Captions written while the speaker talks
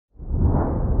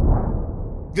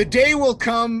The day will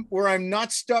come where I'm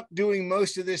not stuck doing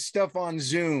most of this stuff on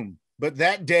Zoom, but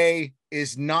that day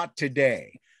is not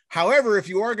today. However, if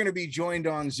you are going to be joined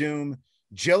on Zoom,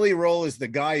 Jelly Roll is the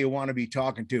guy you want to be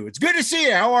talking to. It's good to see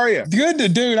you. How are you? Good to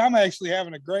dude. I'm actually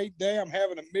having a great day. I'm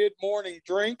having a mid-morning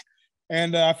drink,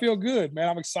 and I feel good, man.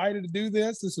 I'm excited to do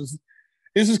this. This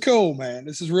is cool, man.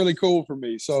 This is really cool for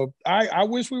me. So I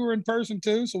wish we were in person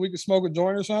too, so we could smoke a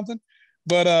joint or something.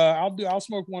 But I'll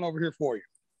smoke one over here for you.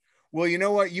 Well, you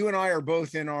know what? You and I are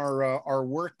both in our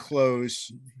work clothes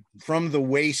from the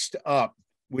waist up,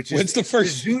 which is it's the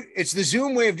first. It's the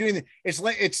Zoom way of doing it. It's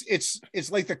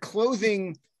like the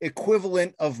clothing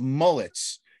equivalent of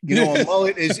mullets. You know, a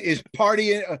mullet is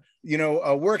party.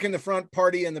 Work in the front,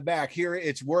 party in the back. Here,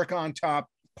 it's work on top,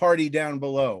 party down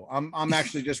below. I'm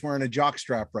actually just wearing a jock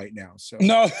strap right now. So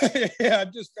no, yeah, I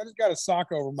just got a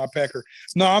sock over my pecker.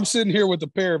 No, I'm sitting here with a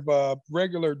pair of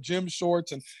regular gym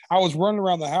shorts, and I was running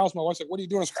around the house. My wife's like, "What are you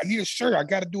doing?" I was like, "I need a shirt. I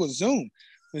got to do a Zoom."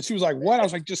 And she was like, "What?" I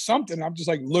was like, "Just something." I'm just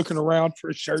like looking around for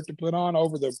a shirt to put on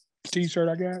over the t-shirt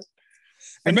I got.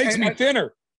 It makes me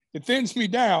thinner. It thins me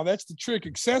down. That's the trick.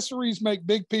 Accessories make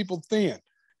big people thin.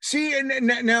 See, and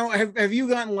now have you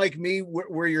gotten like me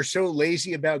where you're so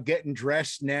lazy about getting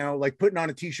dressed now, like putting on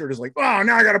a t-shirt is like, oh,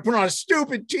 now I got to put on a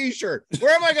stupid t-shirt.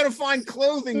 Where am I going to find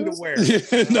clothing to wear?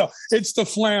 No, it's the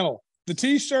flannel. The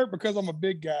t-shirt, because I'm a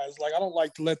big guy, is like I don't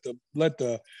like to let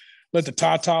the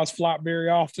tatas flop very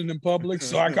often in public,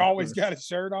 so I always got a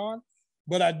shirt on.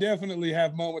 But I definitely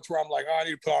have moments where I'm like, oh, I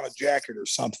need to put on a jacket or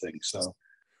something. So,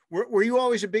 were you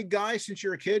always a big guy since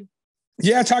you're a kid?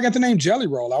 Yeah, that's how I got the name Jelly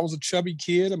Roll. I was a chubby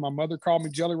kid, and my mother called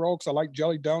me Jelly Roll because I like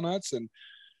jelly donuts, and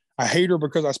I hate her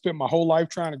because I spent my whole life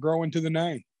trying to grow into the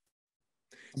name.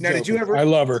 Now, did you ever? I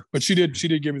love her, but she did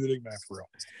give me the nickname for real.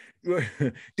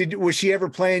 Was she ever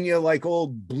playing you like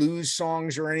old blues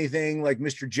songs or anything like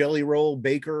Mr. Jelly Roll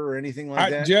Baker or anything like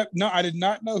that? No, I did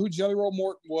not know who Jelly Roll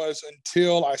Morton was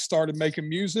until I started making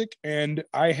music, and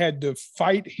I had to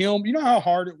fight him. You know how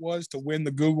hard it was to win the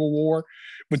Google war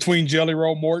between Jelly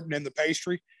Roll Morton and the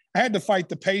pastry? I had to fight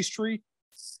the pastry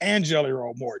and Jelly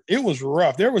Roll Morton. It was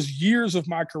rough. There was years of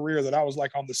my career that I was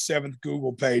like on the 7th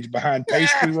Google page behind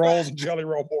pastry rolls and Jelly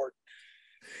Roll Morton.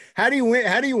 How do you win?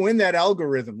 How do you win that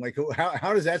algorithm? Like,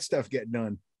 how does that stuff get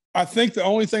done? I think the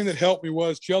only thing that helped me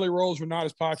was jelly rolls were not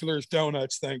as popular as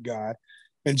donuts, thank God.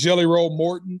 And Jelly Roll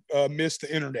Morton missed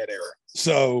the internet era.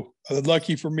 So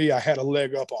lucky for me, I had a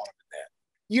leg up on him in that.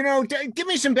 You know, give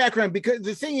me some background, because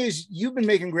the thing is, you've been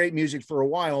making great music for a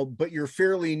while, but you're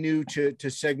fairly new to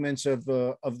segments of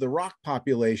the rock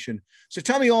population. So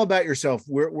tell me all about yourself,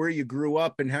 where you grew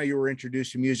up and how you were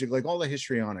introduced to music, like all the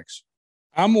histrionics.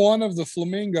 I'm one of the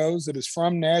flamingos that is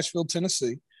from Nashville,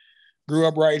 Tennessee. Grew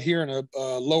up right here in a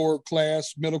lower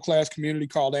class, middle class community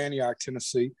called Antioch,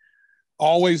 Tennessee.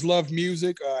 Always loved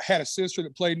music. Had a sister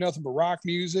that played nothing but rock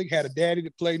music. Had a daddy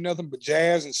that played nothing but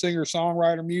jazz and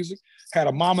singer-songwriter music. Had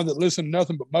a mama that listened to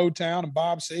nothing but Motown and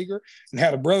Bob Seger, and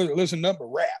had a brother that listened to nothing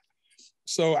but rap.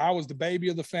 So I was the baby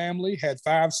of the family. Had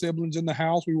 5 siblings in the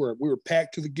house. We were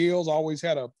packed to the gills. Always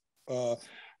had a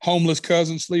homeless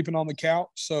cousin sleeping on the couch.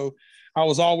 So I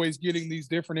was always getting these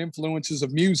different influences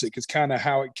of music. It's kind of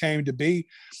how it came to be.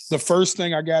 The first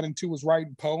thing I got into was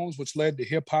writing poems, which led to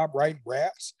hip hop, writing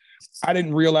raps. I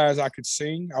didn't realize I could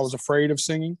sing. I was afraid of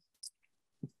singing.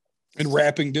 And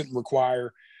rapping didn't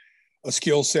require a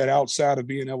skill set outside of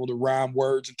being able to rhyme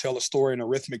words and tell a story in a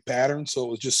rhythmic pattern. So it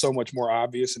was just so much more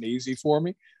obvious and easy for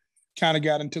me. Kind of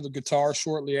got into the guitar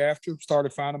shortly after,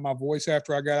 started finding my voice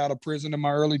after I got out of prison in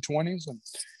my early 20s, and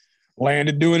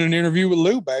landed doing an interview with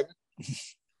Lou, baby.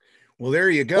 Well, there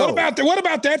you go. What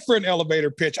about that for an elevator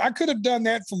pitch? I could have done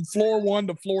that from floor 1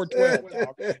 to floor 12.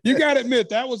 You got to admit,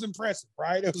 that was impressive,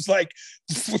 right? It was like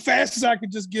as fast as I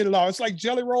could just get it off. It's like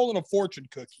Jelly Roll and a fortune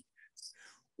cookie.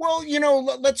 Well, you know,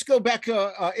 let's go back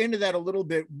into that a little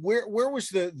bit. Where was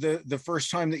the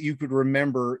first time that you could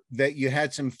remember that you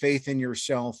had some faith in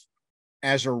yourself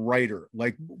as a writer?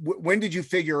 Like, when did you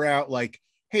figure out, like,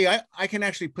 hey, I can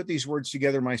actually put these words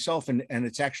together myself, and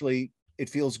it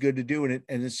feels good to do, and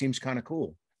it seems kind of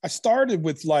cool? I started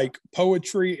with like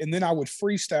poetry, and then I would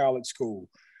freestyle at school.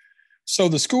 So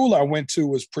the school I went to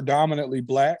was predominantly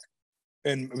Black,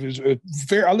 and it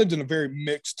was I lived in a very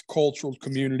mixed cultural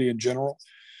community in general.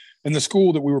 And the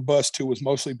school that we were bused to was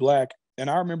mostly Black. And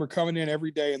I remember coming in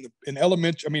every day in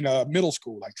middle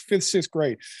school, like 5th, 6th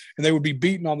grade, and they would be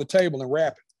beating on the table and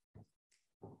rapping.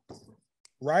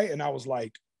 Right. And I was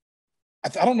like,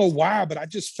 I don't know why, but I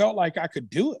just felt like I could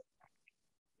do it.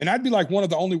 And I'd be like one of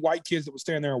the only white kids that would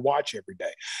stand there and watch every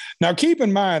day. Now, keep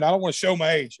in mind, I don't want to show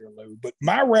my age here, Lou, but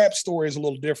my rap story is a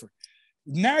little different.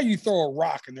 Now you throw a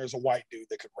rock and there's a white dude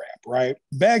that could rap. right?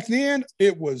 Back then,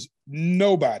 it was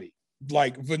nobody.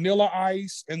 Like Vanilla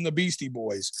Ice and the Beastie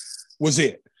Boys was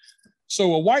it.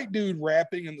 So a white dude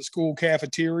rapping in the school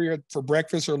cafeteria for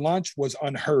breakfast or lunch was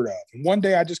unheard of. And one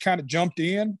day I just kind of jumped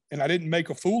in and I didn't make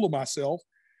a fool of myself.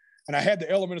 And I had the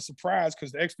element of surprise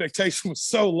because the expectation was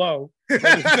so low that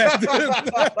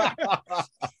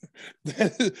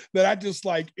I just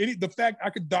like the fact I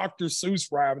could Dr.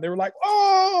 Seuss rhyme. And they were like,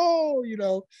 oh, you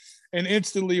know, and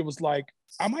instantly it was like,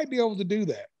 I might be able to do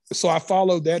that. So I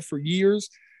followed that for years.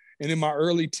 And in my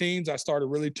early teens, I started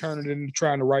really turning it into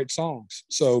trying to write songs.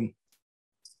 So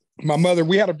my mother,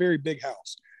 we had a very big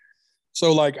house.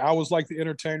 So like, I was like the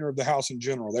entertainer of the house in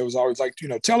general. They was always like, you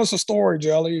know, tell us a story,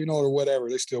 Jelly, you know, or whatever.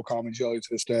 They still call me Jelly to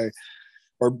this day.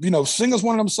 Or, you know, sing us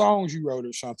one of them songs you wrote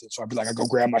or something. So I'd be like, I go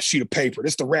grab my sheet of paper.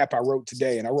 This is the rap I wrote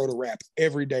today. And I wrote a rap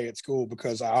every day at school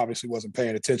because I obviously wasn't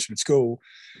paying attention at school.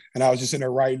 And I was just in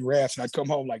there writing raps. And I'd come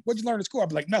home like, what'd you learn at school? I'd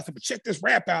be like, nothing, but check this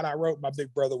rap out I wrote. My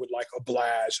big brother would like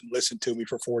oblige and listen to me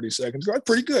for 40 seconds. Go,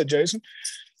 pretty good, Jason.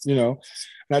 You know,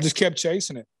 and I just kept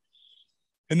chasing it.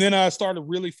 And then I started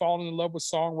really falling in love with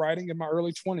songwriting in my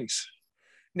early 20s.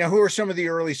 Now, who are some of the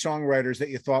early songwriters that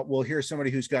you thought, well, here's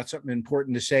somebody who's got something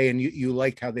important to say, and you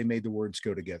liked how they made the words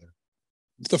go together?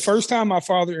 The first time my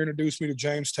father introduced me to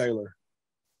James Taylor,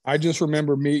 I just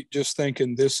remember me just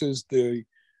thinking, this is the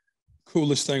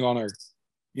coolest thing on earth.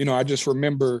 You know,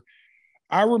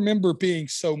 I remember being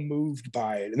so moved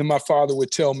by it. And then my father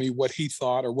would tell me what he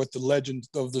thought or what the legend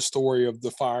of the story of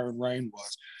the Fire and Rain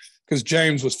was. Because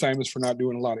James was famous for not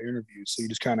doing a lot of interviews. So you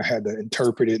just kind of had to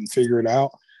interpret it and figure it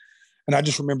out. And I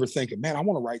just remember thinking, man, I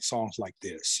want to write songs like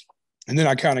this. And then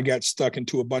I kind of got stuck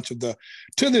into a bunch of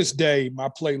to this day, my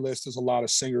playlist is a lot of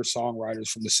singer-songwriters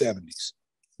from the 70s.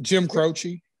 Jim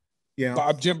Croce.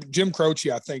 Yeah. Jim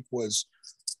Croce, I think, was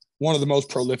one of the most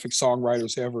prolific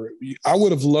songwriters ever. I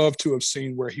would have loved to have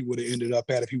seen where he would have ended up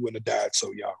at if he wouldn't have died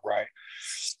so young, right?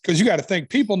 Because you got to think,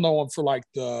 people know him for like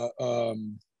the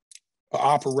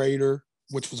Operator,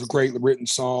 which was a great written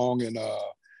song, and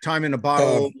Time in a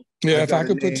Bottle. Yeah, if I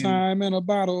could put time in a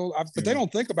bottle. But they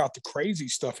don't think about the crazy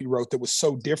stuff he wrote that was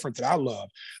so different that I love.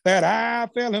 That I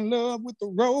fell in love with the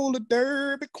roller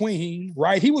derby queen,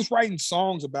 right? He was writing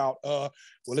songs about, well,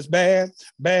 it's bad,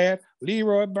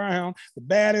 Leroy Brown, the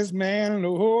baddest man in the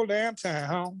whole damn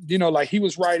town. You know, like he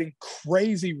was writing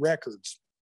crazy records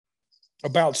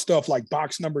about stuff like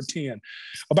Box Number 10,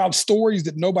 about stories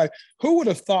that who would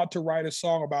have thought to write a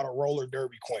song about a roller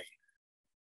derby queen?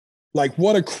 Like,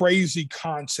 what a crazy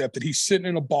concept that he's sitting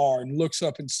in a bar and looks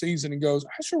up and sees it and goes,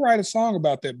 I should write a song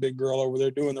about that big girl over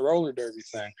there doing the roller derby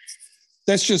thing.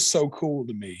 That's just so cool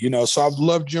to me, you know? So I've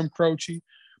loved Jim Croce,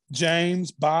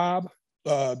 James, Bob,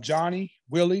 Johnny,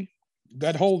 Willie,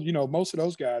 that whole, you know, most of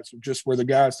those guys were the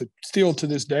guys that still to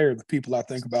this day are the people I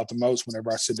think about the most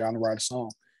whenever I sit down to write a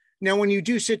song. Now, when you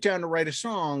do sit down to write a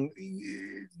song,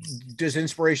 does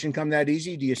inspiration come that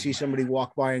easy? Do you see somebody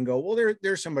walk by and go, well,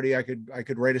 there's somebody I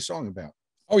could write a song about?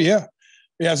 Oh, yeah.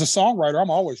 Yeah, as a songwriter, I'm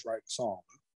always writing a song.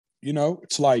 You know,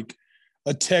 it's like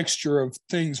a texture of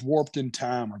things warped in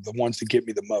time are the ones that get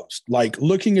me the most. Like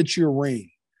looking at your ring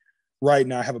right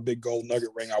now, I have a big gold nugget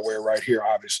ring I wear right here,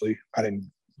 obviously. I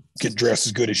didn't get dressed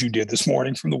as good as you did this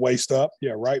morning from the waist up.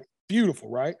 Yeah, right. Beautiful,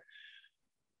 right?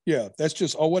 Yeah, that's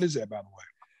just, what is that, by the way?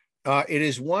 It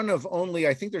is one of only,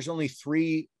 I think there's only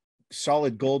 3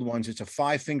 solid gold ones. It's a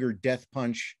 5-finger death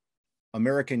punch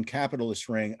American capitalist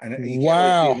ring. And you wow.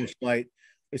 Can't really see this light.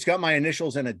 It's got my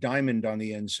initials and a diamond on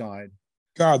the inside.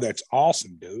 God, that's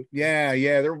awesome, dude. Yeah.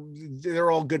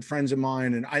 They're all good friends of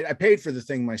mine. And I paid for the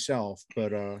thing myself,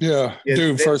 but yeah,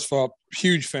 dude, first of all,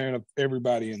 huge fan of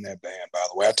everybody in that band, by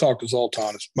the way. I talk to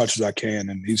Zoltan as much as I can,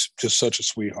 and he's just such a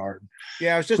sweetheart.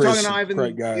 Yeah, I was just talking to Ivan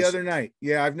the other night.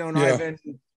 Yeah, I've known Ivan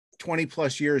 20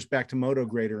 plus years back to Moto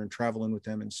Grader and traveling with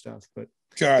them and stuff. But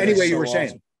God, anyway, you were awesome.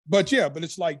 saying. But yeah, but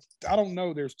it's like, I don't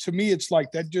know. To me, it's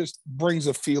like that just brings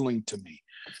a feeling to me.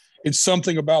 It's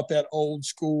something about that old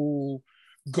school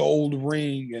gold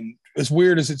ring. And as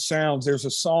weird as it sounds, there's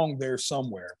a song there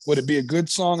somewhere. Would it be a good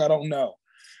song? I don't know.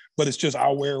 But it's just, I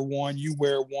wear one, you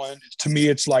wear one. To me,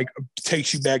 it's like, it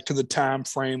takes you back to the time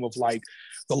frame of like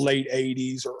the late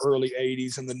 80s or early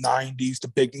 80s and the 90s, the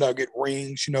big nugget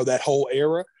rings, you know, that whole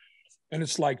era. And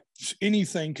it's like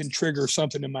anything can trigger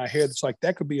something in my head. It's like,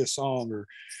 that could be a song.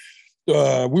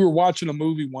 Or we were watching a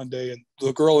movie one day and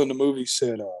the girl in the movie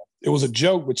said, it was a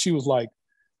joke, but she was like,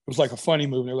 it was like a funny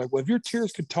movie. They're like, well, if your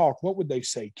tears could talk, what would they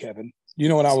say, Kevin? You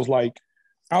know, and I was like,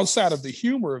 outside of the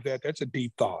humor of that, that's a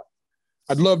deep thought.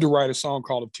 I'd love to write a song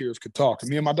called If Tears Could Talk. And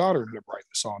me and my daughter ended up writing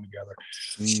the song together.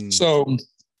 So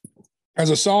As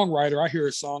a songwriter, I hear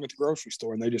a song at the grocery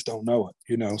store and they just don't know it.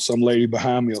 You know, some lady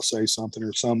behind me will say something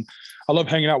or some. I love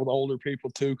hanging out with older people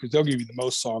too, because they'll give you the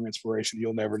most song inspiration.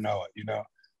 You'll never know it, you know.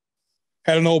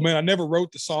 Had an old man, I never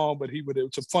wrote the song, but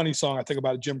it's a funny song. I think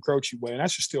about a Jim Croce way, and I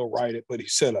should still write it. But he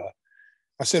said,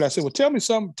 I said, well, tell me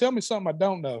something I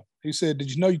don't know. He said, did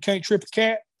you know you can't trip a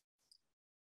cat?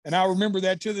 And I remember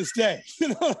that to this day. You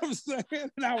know what I'm saying?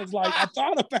 And I was like, I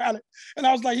thought about it. And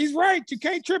I was like, he's right. You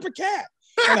can't trip a cat.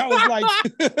 And I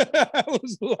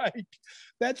was like,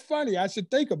 that's funny. I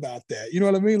should think about that. You know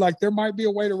what I mean? Like there might be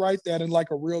a way to write that in like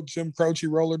a real Jim Croce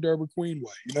roller derby queen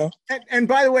way, you know? And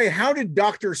by the way, how did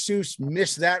Dr. Seuss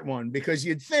miss that one? Because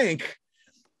you'd think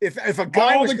if a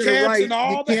guy all was the going to write, and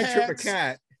all you the can't hats, trip a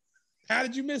cat. How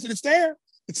did you miss it? It's there.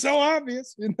 It's so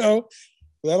obvious, you know?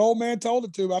 That old man told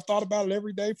it to me. I thought about it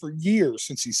every day for years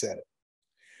since he said it.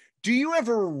 Do you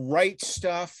ever write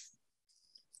stuff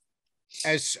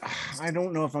as, I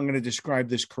don't know if I'm going to describe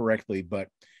this correctly, but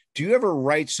do you ever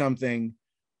write something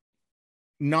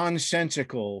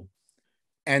nonsensical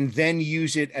and then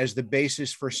use it as the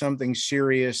basis for something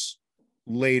serious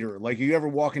later? Like, are you ever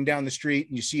walking down the street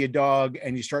and you see a dog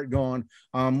and you start going,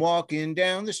 I'm walking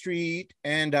down the street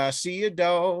and I see a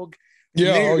dog.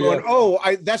 Yeah.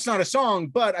 That's not a song,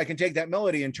 but I can take that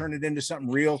melody and turn it into something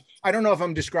real. I don't know if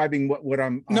I'm describing what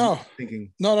I'm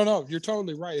thinking. No. You're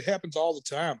totally right. It happens all the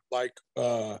time. Like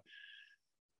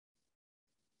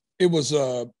it was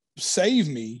Save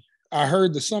Me. I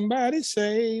heard the Somebody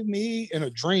Save Me in a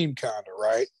dream, kind of,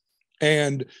 right?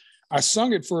 And I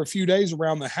sung it for a few days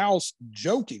around the house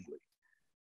jokingly.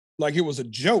 Like it was a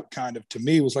joke kind of to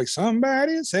me. It was like,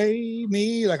 somebody save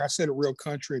me. Like I said it real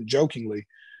country and jokingly.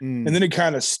 And then it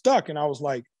kind of stuck. And I was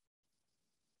like,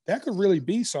 that could really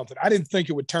be something. I didn't think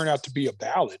it would turn out to be a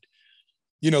ballad,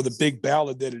 you know, the big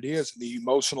ballad that it is, and the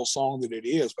emotional song that it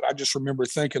is. But I just remember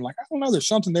thinking like, I don't know, there's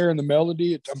something there in the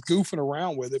melody. I'm goofing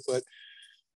around with it, but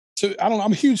I don't know.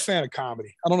 I'm a huge fan of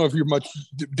comedy. I don't know if you're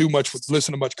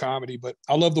listen to much comedy, but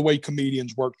I love the way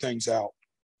comedians work things out.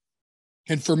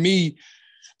 And for me,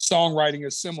 songwriting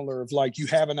is similar of like, you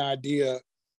have an idea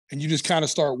and you just kind of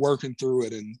start working through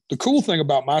it. And the cool thing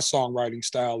about my songwriting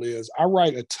style is I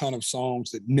write a ton of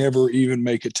songs that never even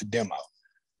make it to demo.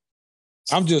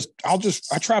 I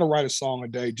try to write a song a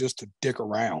day just to dick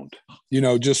around, you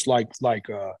know, just like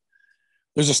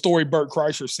there's a story Bert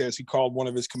Kreischer says. He called one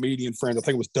of his comedian friends, I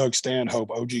think it was Doug Stanhope,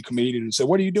 OG comedian, and said,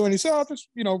 what are you doing? He said, just,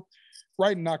 you know,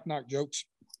 writing knock jokes.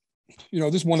 You know,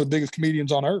 this is one of the biggest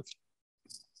comedians on earth.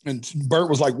 And Bert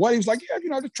was like, what? He was like, yeah, you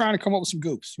know, just trying to come up with some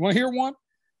goofs. You want to hear one?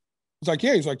 It's like,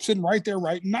 yeah, he's like sitting right there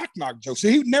writing knock jokes. So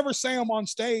he would never say them on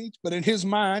stage, but in his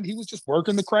mind, he was just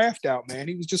working the craft out, man.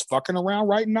 He was just fucking around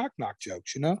writing knock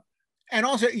jokes, you know? And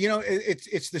also, you know,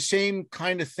 it's the same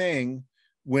kind of thing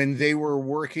when they were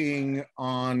working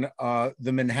on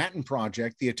the Manhattan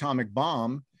Project, the atomic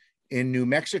bomb in New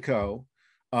Mexico.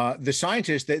 The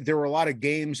scientists, there were a lot of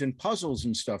games and puzzles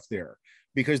and stuff there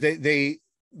because they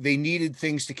needed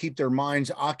things to keep their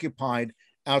minds occupied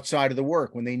outside of the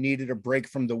work. When they needed a break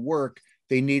from the work,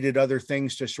 they needed other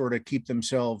things to sort of keep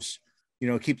themselves, you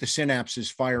know, keep the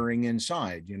synapses firing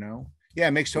inside, you know? Yeah,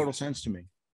 it makes total sense to me.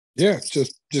 Yeah,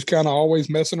 just kind of always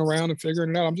messing around and figuring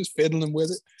it out. I'm just fiddling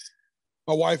with it.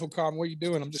 My wife will call me, what are you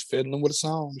doing? I'm just fiddling with a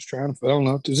song. I'm just trying to, I don't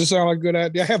know. Does this sound like a good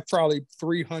idea? I have probably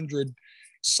 300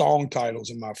 song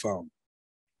titles in my phone.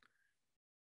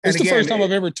 It's the first time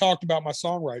I've ever talked about my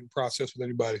songwriting process with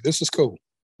anybody. This is cool.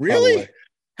 Really?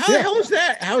 How the hell is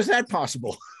that? How is that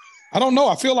possible? I don't know.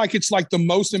 I feel like it's like the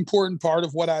most important part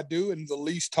of what I do and the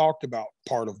least talked about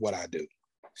part of what I do.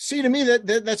 See, to me,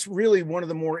 that's really one of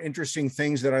the more interesting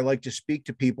things that I like to speak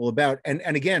to people about. And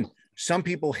again, some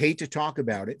people hate to talk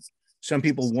about it. Some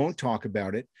people won't talk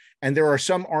about it. And there are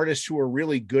some artists who are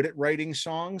really good at writing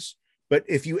songs, but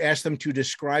if you ask them to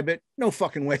describe it, no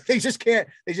fucking way. They just can't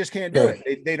do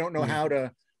it. They don't know how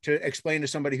to explain to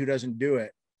somebody who doesn't do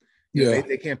it. You know,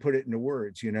 they can't put it into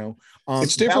words, you know.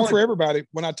 It's different for everybody.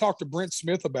 When I talked to Brent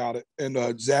Smith about it and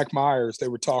Zach Myers, they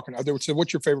were talking. They would say,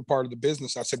 what's your favorite part of the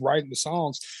business? I said, writing the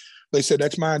songs. They said,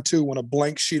 that's mine too. When a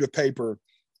blank sheet of paper,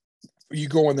 you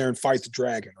go in there and fight the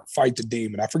dragon or fight the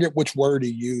demon. I forget which word he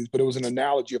used, but it was an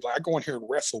analogy of like, I go in here and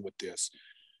wrestle with this.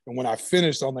 And when I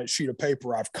finished on that sheet of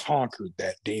paper, I've conquered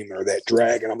that demon or that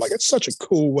dragon. I'm like, it's such a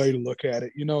cool way to look at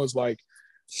it. You know, it's like,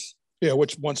 yeah,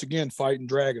 which once again, Fighting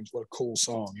Dragons, what a cool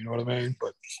song. You know what I mean?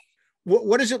 But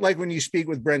what is it like when you speak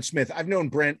with Brent Smith? I've known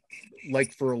Brent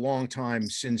like for a long time,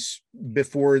 since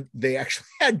before they actually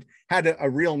had a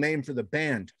real name for the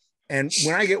band. And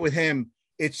when I get with him,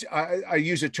 it's I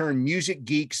use a term, music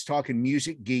geeks talking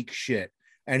music geek shit.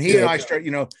 And he and I start,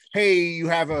 hey, you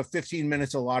have a 15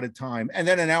 minutes allotted time. And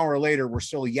then an hour later, we're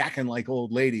still yakking like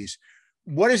old ladies.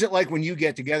 What is it like when you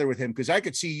get together with him? Because I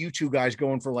could see you two guys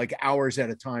going for like hours at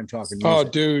a time talking music. Oh,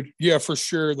 dude. Yeah, for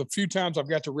sure. The few times I've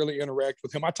got to really interact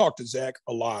with him, I talk to Zach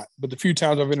a lot, but the few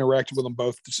times I've interacted with them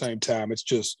both at the same time, it's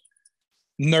just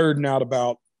nerding out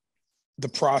about the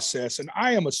process. And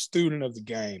I am a student of the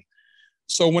game.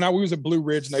 So when we was at Blue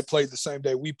Ridge and they played the same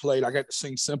day we played, I got to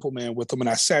sing Simple Man with them, and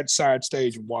I sat side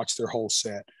stage and watched their whole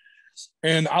set.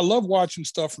 And I love watching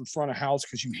stuff from front of house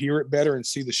because you hear it better and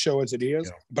see the show as it is.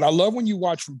 Yeah. But I love when you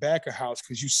watch from back of house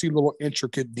because you see little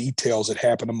intricate details that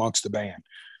happen amongst the band,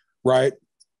 right?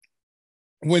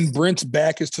 When Brent's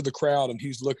back is to the crowd and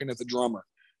he's looking at the drummer,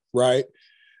 right?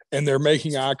 And they're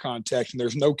making eye contact and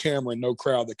there's no camera and no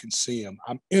crowd that can see him.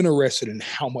 I'm interested in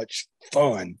how much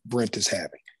fun Brent is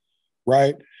having,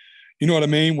 right? You know what I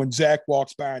mean? When Zach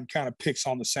walks by and kind of picks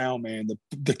on the sound man,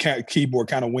 the keyboard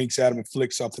kind of winks at him and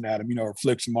flicks something at him, or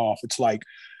flicks him off. It's like,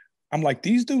 I'm like,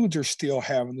 these dudes are still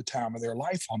having the time of their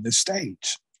life on this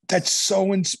stage. That's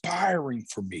so inspiring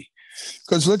for me.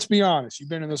 Because let's be honest, you've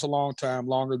been in this a long time,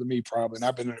 longer than me probably, and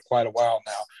I've been in it quite a while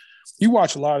now. You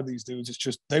watch a lot of these dudes, it's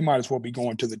just, they might as well be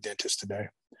going to the dentist today.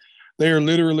 They are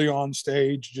literally on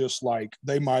stage just like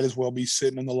they might as well be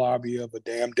sitting in the lobby of a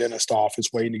damn dentist office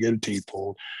waiting to get a teeth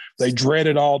pulled. They dread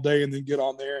it all day and then get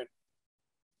on there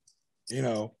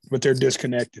and, but they're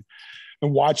disconnected.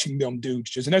 And watching them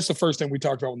dudes and that's the first thing we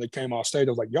talked about when they came off stage.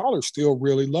 I was like, y'all are still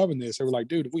really loving this. They were like,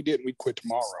 dude, if we didn't, we'd quit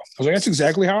tomorrow. I was like, that's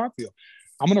exactly how I feel.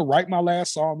 I'm going to write my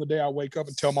last song the day I wake up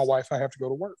and tell my wife I have to go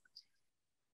to work.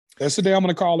 That's the day I'm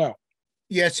going to call out.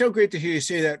 Yeah, it's so great to hear you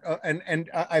say that. And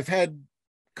I've had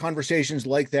conversations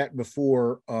like that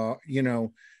before,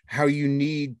 how you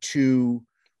need to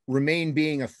remain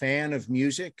being a fan of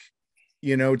music.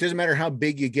 It doesn't matter how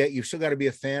big you get, you've still got to be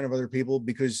a fan of other people,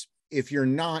 because if you're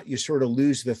not, you sort of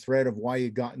lose the thread of why you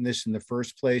got in this in the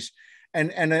first place.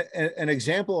 And an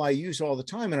example I use all the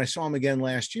time, and I saw him again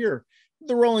last year,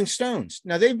 the Rolling Stones.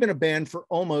 Now, they've been a band for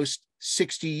almost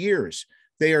 60 years.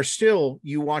 They are still,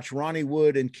 you watch Ronnie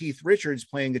Wood and Keith Richards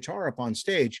playing guitar up on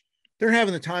stage, they're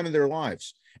having the time of their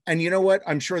lives. And you know what?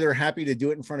 I'm sure they're happy to do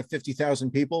it in front of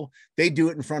 50,000 people. They do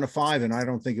it in front of 5, and I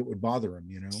don't think it would bother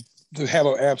them, To have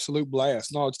an absolute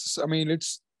blast. No,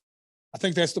 I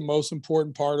think that's the most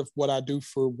important part of what I do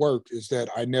for work is that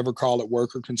I never call it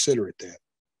work or consider it that.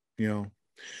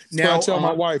 Now I tell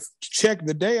my wife, check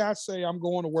the day I say I'm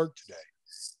going to work today,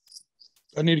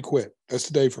 I need to quit. That's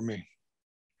the day for me.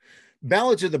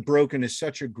 Ballads of the Broken is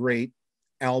such a great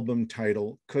album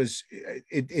title because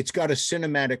it's got a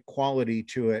cinematic quality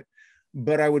to it.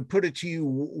 But I would put it to you,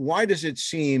 why does it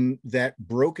seem that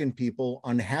broken people,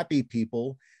 unhappy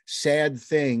people, sad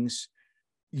things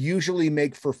usually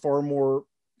make for far more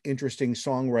interesting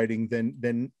songwriting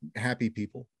than happy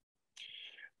people?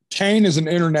 Pain is an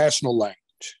international language.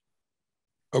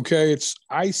 Okay,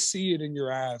 I see it in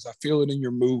your eyes. I feel it in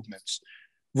your movements,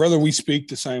 whether we speak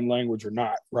the same language or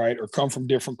not, right? Or come from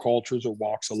different cultures or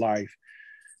walks of life.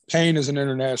 Pain is an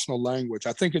international language.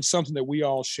 I think it's something that we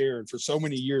all share. And for so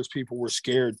many years, people were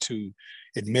scared to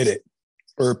admit it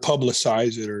or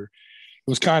publicize it, or it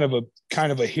was kind of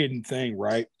a hidden thing,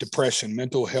 right? Depression,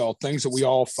 mental health, things that we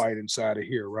all fight inside of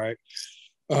here, right?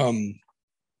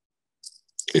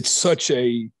 It's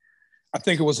I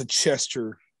think it was a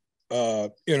Chester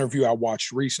interview I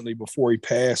watched recently before he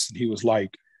passed. And he was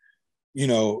like,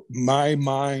 my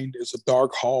mind is a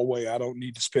dark hallway I don't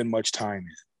need to spend much time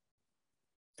in.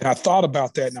 And I thought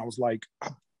about that and I was like, I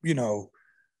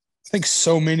think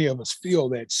so many of us feel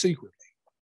that secretly,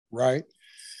 right?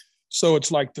 So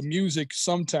it's like the music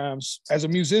sometimes, as a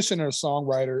musician and a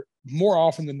songwriter, more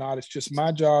often than not, it's just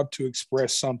my job to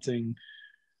express something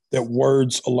that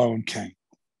words alone can't.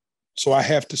 So I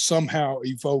have to somehow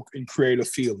evoke and create a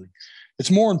feeling.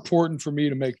 It's more important for me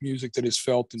to make music that is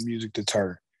felt than music that's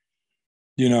heard.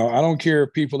 I don't care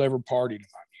if people ever party to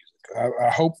my music. I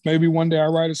hope maybe one day I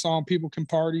write a song people can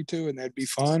party to, and that'd be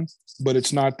fun, but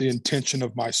it's not the intention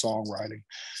of my songwriting.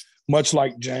 Much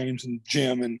like James and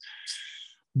Jim and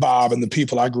Bob and the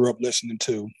people I grew up listening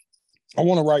to, I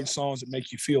want to write songs that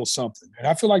make you feel something. And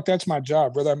I feel like that's my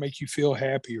job, whether I make you feel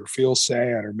happy or feel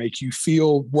sad or make you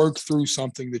work through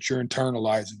something that you're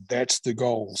internalizing. That's the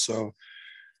goal. So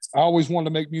I always wanted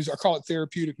to make music. I call it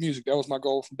therapeutic music. That was my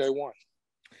goal from day one.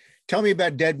 Tell me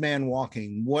about Dead Man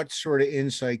Walking. What sort of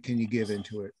insight can you give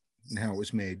into it and how it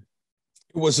was made?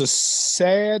 It was a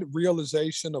sad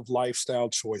realization of lifestyle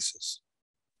choices.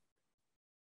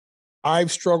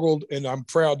 I've struggled, and I'm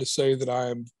proud to say that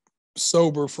I am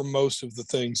sober from most of the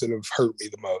things that have hurt me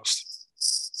the most.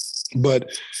 But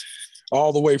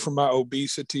all the way from my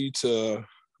obesity to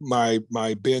my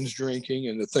binge drinking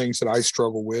and the things that I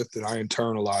struggle with that I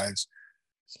internalize,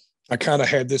 I kind of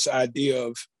had this idea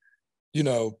of,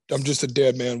 I'm just a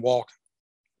dead man walking,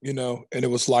 and it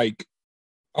was like,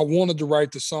 I wanted to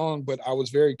write the song, but I was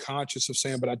very conscious of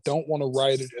saying, but I don't want to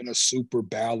write it in a super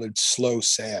ballad, slow,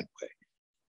 sad way,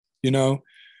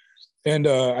 And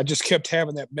I just kept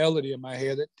having that melody in my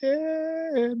head, that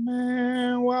dead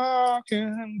man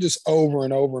walking, just over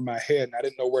and over in my head. And I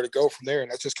didn't know where to go from there.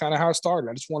 And that's just kind of how it started.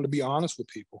 I just wanted to be honest with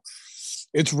people.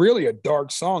 It's really a dark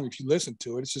song if you listen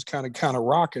to it. It's just kind of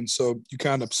rocking. So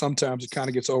sometimes it kind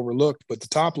of gets overlooked. But the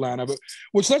top line of it,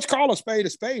 which let's call a spade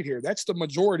here, that's the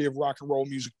majority of rock and roll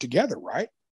music together, right?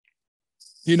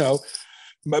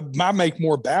 I make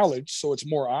more ballads, so it's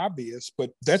more obvious, but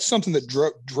that's something that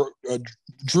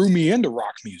drew me into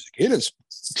rock music. It is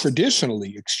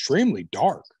traditionally extremely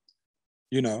dark.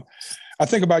 I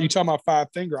think about you talking about Five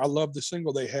Finger. I love the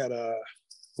single they had.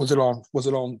 Was it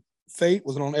on Fate?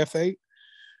 Was it on F8?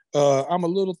 I'm a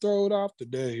little throwed off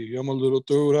today. I'm a little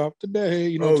throwed off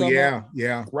today. Oh yeah,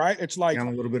 yeah. Right. It's like, I'm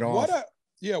a little bit off.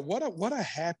 What a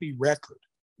happy record,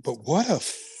 but what a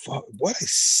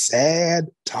sad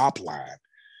top line.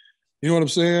 You know what I'm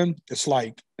saying? It's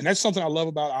like, and that's something I love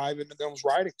about Ivan and them's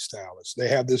writing style. Is they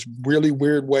have this really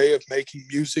weird way of making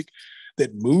music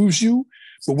that moves you,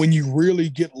 but when you really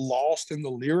get lost in the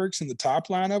lyrics and the top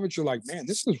line of it, you're like, man,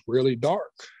 this is really dark.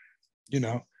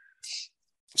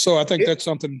 So I think that's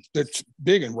something that's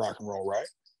big in rock and roll, right?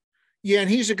 Yeah, and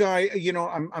he's a guy,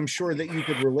 I'm sure that you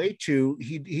could relate to.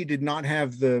 He did not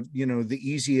have the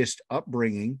easiest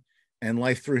upbringing, and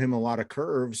life threw him a lot of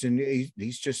curves, and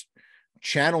he's just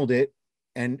channeled it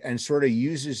and sort of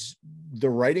uses the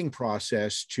writing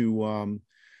process to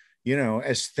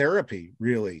as therapy,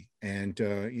 really. And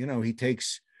he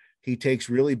takes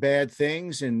really bad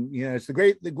things, and it's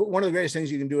one of the greatest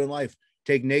things you can do in life.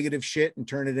 Take negative shit and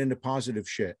turn it into positive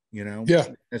shit. Yeah,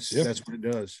 that's what it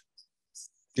does.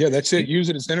 Yeah, that's it. Use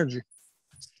it as energy.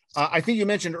 I think you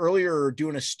mentioned earlier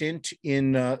doing a stint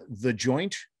in the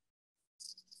Joint.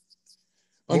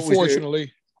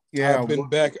 Unfortunately, yeah, I've been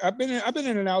back. I've been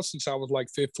in and out since I was like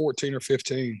 14 or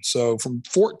 15. So from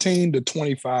 14 to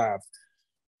 25,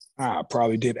 I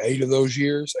probably did 8 of those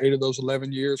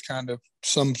 11 years, kind of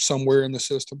somewhere in the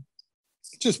system.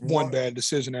 Just one bad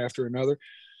decision after another.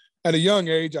 At a young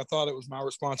age, I thought it was my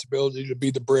responsibility to be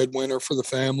the breadwinner for the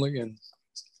family, and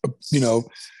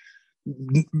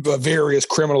various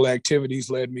criminal activities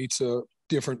led me to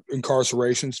different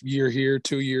incarcerations, year here,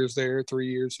 2 years there, 3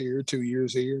 years here, 2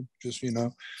 years here, just,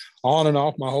 on and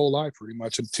off my whole life pretty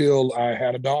much until I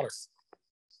had a daughter.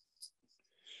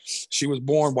 She was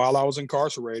born while I was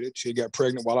incarcerated. She got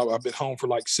pregnant while I've been home for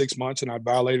like 6 months, and I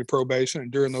violated probation.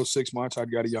 And during those 6 months,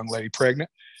 I'd got a young lady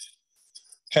pregnant.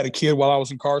 Had a kid while I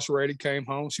was incarcerated, came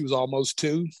home. She was almost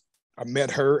 2. I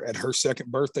met her at her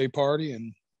second birthday party.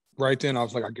 And right then I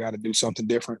was like, I got to do something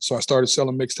different. So I started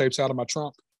selling mixtapes out of my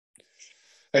trunk.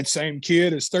 That same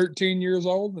kid is 13 years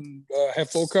old and have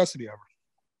full custody of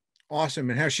her. Awesome.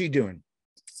 And how's she doing?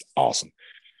 Awesome.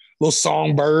 Little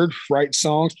songbird, writes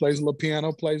songs, plays a little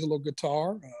piano, plays a little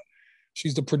guitar.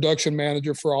 She's the production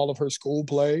manager for all of her school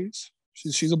plays.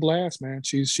 She's a blast, man.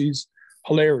 She's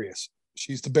hilarious.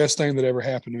 She's the best thing that ever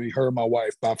happened to me, her and my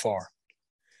wife, by far.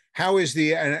 How is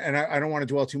and I don't want to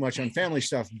dwell too much on family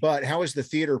stuff, but how is the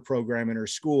theater program in her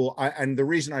school? And the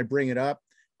reason I bring it up,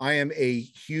 I am a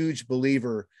huge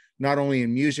believer, not only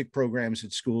in music programs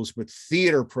at schools, but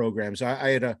theater programs. I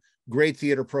had a great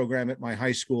theater program at my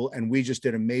high school, and we just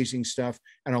did amazing stuff.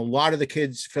 And a lot of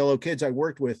the fellow kids I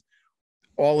worked with,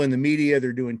 all in the media,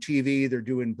 they're doing TV, they're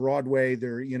doing Broadway.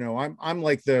 They're, I'm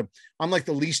like the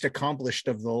least accomplished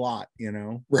of the lot,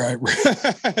 Right.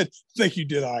 I think you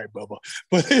did all right, Bubba.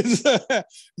 But it's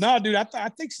no, dude, I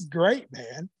think it's great,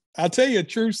 man. I'll tell you a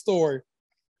true story.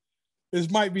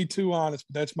 This might be too honest,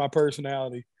 but that's my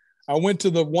personality. I went to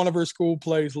one of her school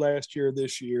plays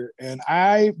this year, and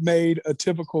I made a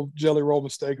typical Jelly Roll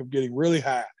mistake of getting really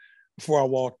high before I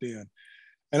walked in.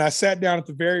 And I sat down at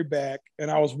the very back, and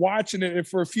I was watching it. And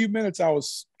for a few minutes, I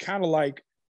was kind of like,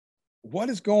 what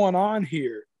is going on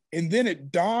here? And then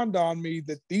it dawned on me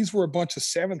that these were a bunch of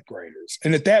 7th graders.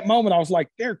 And at that moment, I was like,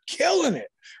 they're killing it,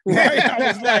 right? I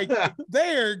was like,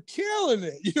 they're killing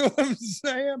it. You know what I'm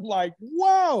saying? Like,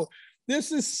 whoa,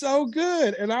 this is so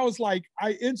good. And I was like,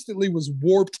 I instantly was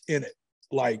warped in it.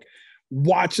 Like,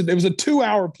 watching, it was a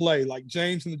 2-hour play, like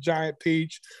James and the Giant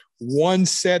Peach. One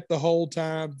set the whole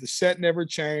time. The set never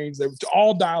changed. They were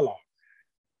all dialogue.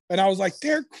 And I was like,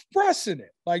 they're crushing it.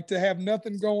 Like, to have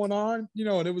nothing going on,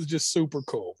 and it was just super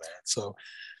cool, man. So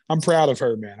I'm proud of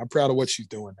her, man. I'm proud of what she's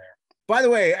doing there. By the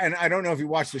way, and I don't know if you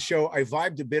watched the show, I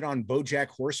vibed a bit on BoJack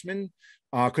Horseman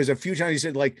because a few times he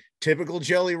said like typical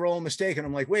Jelly Roll mistake, and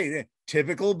I'm like, wait,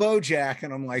 typical BoJack,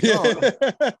 and I'm like, oh,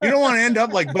 you don't want to end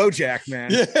up like BoJack, man.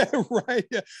 Yeah, right.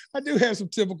 Yeah, I do have some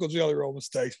typical Jelly Roll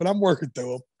mistakes, but I'm working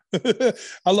through them.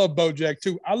 I love BoJack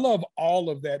too. I love all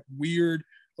of that weird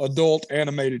adult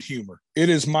animated humor. It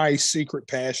is my secret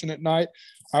passion at night.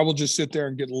 I will just sit there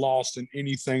and get lost in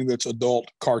anything that's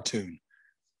adult cartoon.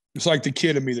 It's like the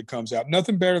kid in me that comes out.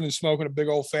 Nothing better than smoking a big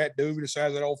old fat doobie the size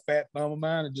of that old fat thumb of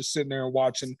mine and just sitting there and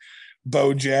watching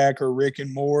BoJack or Rick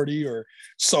and Morty or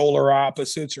Solar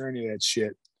Opposites or any of that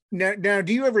shit. Now,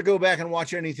 do you ever go back and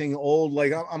watch anything old?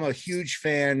 Like I'm a huge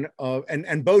fan of,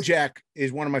 and BoJack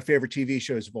is one of my favorite TV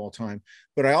shows of all time,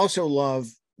 but I also love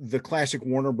the classic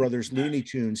Warner Brothers Looney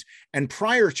Tunes. And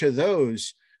prior to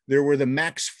those, there were the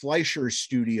Max Fleischer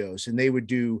studios, and they would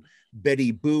do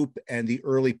Betty Boop and the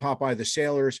early Popeye the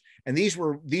Sailors. And these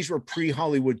were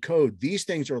pre-Hollywood Code. These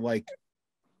things are like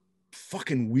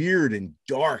fucking weird and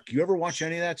dark. You ever watch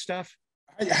any of that stuff?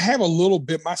 I have a little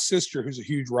bit. My sister, who's a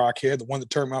huge rock head, the one that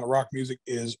turned me on to rock music,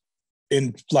 is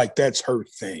in like that's her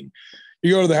thing.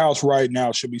 You go to the house right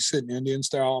now, she'll be sitting Indian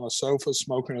style on a sofa,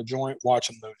 smoking a joint,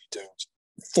 watching Looney Tunes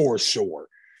for sure.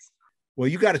 Well,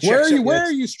 you got to check. Where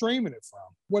are you streaming it from?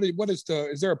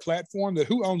 Is there a platform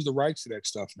who owns the rights to that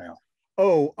stuff now?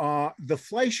 Oh, the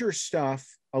Fleischer stuff,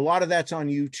 a lot of that's on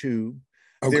YouTube.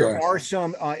 Okay. There are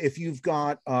some, if you've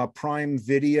got Prime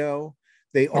Video,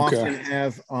 they often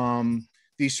have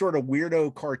these sort of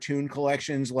weirdo cartoon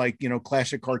collections, like,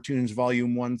 Classic Cartoons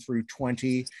Volume 1 through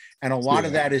 20. And a lot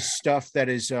of that is stuff that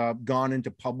has gone into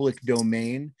public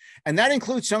domain. And that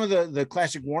includes some of the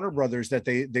classic Warner Brothers that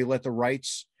they let the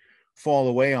rights fall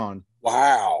away on.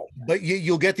 Wow. But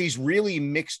you'll get these really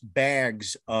mixed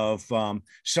bags of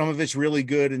some of it's really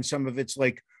good and some of it's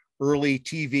like early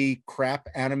TV crap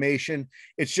animation.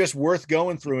 It's just worth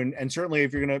going through. And certainly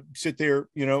if you're going to sit there,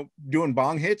 doing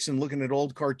bong hits and looking at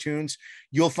old cartoons,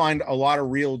 you'll find a lot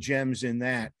of real gems in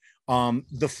that.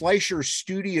 The Fleischer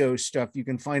Studio stuff you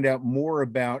can find out more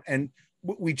about. And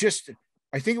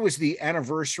I think it was the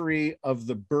anniversary of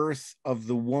the birth of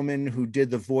the woman who did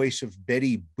the voice of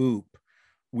Betty Boop.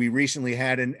 We recently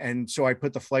had, and so I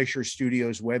put the Fleischer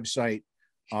Studios website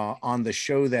on the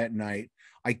show that night.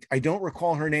 I don't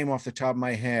recall her name off the top of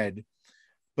my head,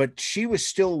 but she was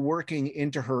still working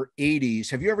into her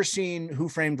 80s. Have you ever seen Who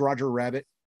Framed Roger Rabbit?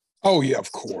 Oh, yeah,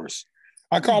 of course.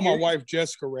 I call my wife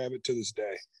Jessica Rabbit to this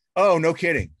day. Oh, no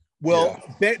kidding. Well,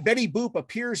 yeah. Betty Boop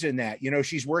appears in that.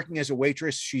 She's working as a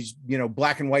waitress. She's,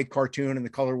 black and white cartoon in the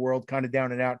color world, kind of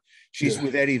down and out. She's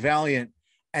with Eddie Valiant.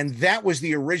 And that was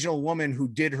the original woman who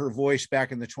did her voice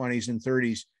back in the 20s and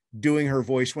 30s, doing her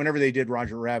voice whenever they did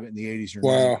Roger Rabbit in the 80s or 90s.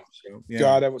 Wow. So, yeah.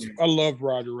 God, I loved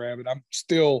Roger Rabbit. I'm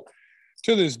still,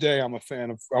 to this day, I'm a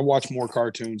fan of, I watch more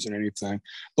cartoons than anything.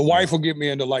 The wife will get me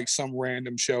into like some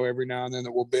random show every now and then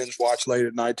that we'll binge watch late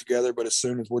at night together. But as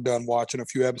soon as we're done watching a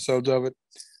few episodes of it,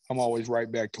 I'm always right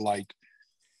back to like,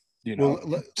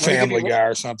 Family Guy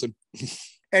or something.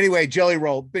 Anyway, Jelly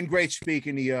Roll, been great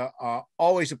speaking to you.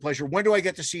 Always a pleasure. When do I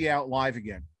get to see you out live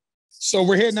again? So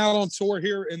we're heading out on tour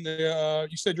here in the,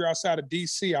 you said you're outside of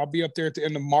DC. I'll be up there at the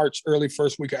end of March, early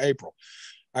first week of April.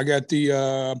 I got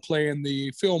playing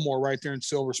the Fillmore right there in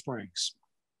Silver Springs.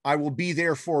 I will be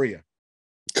there for you.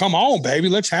 Come on, baby.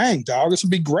 Let's hang, dog. This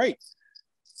will be great.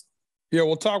 Yeah,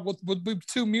 we'll talk. We'll be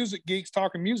two music geeks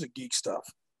talking music geek stuff.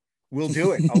 We'll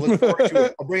do it. I'll look forward to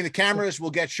it. I'll bring the cameras.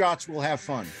 We'll get shots. We'll have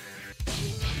fun.